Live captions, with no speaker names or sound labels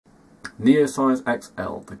Neosize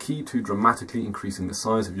XL, the key to dramatically increasing the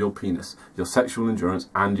size of your penis, your sexual endurance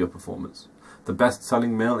and your performance. The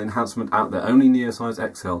best-selling male enhancement out there, only Neosize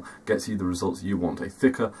XL gets you the results you want. A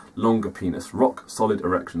thicker, longer penis, rock-solid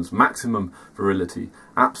erections, maximum virility,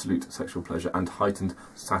 absolute sexual pleasure and heightened,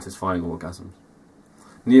 satisfying orgasms.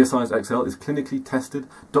 Neosize XL is clinically tested,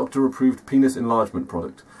 doctor-approved penis enlargement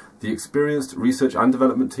product. The experienced research and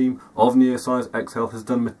development team of Neosize XL has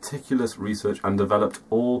done meticulous research and developed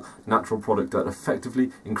all natural product that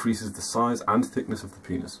effectively increases the size and thickness of the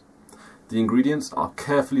penis. The ingredients are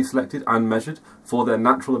carefully selected and measured for their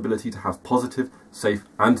natural ability to have positive, safe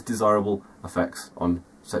and desirable effects on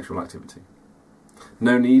sexual activity.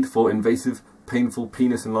 No need for invasive, painful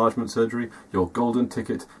penis enlargement surgery. Your golden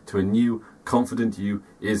ticket to a new, confident you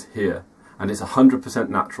is here. And it's 100%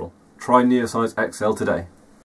 natural. Try Neosize XL today.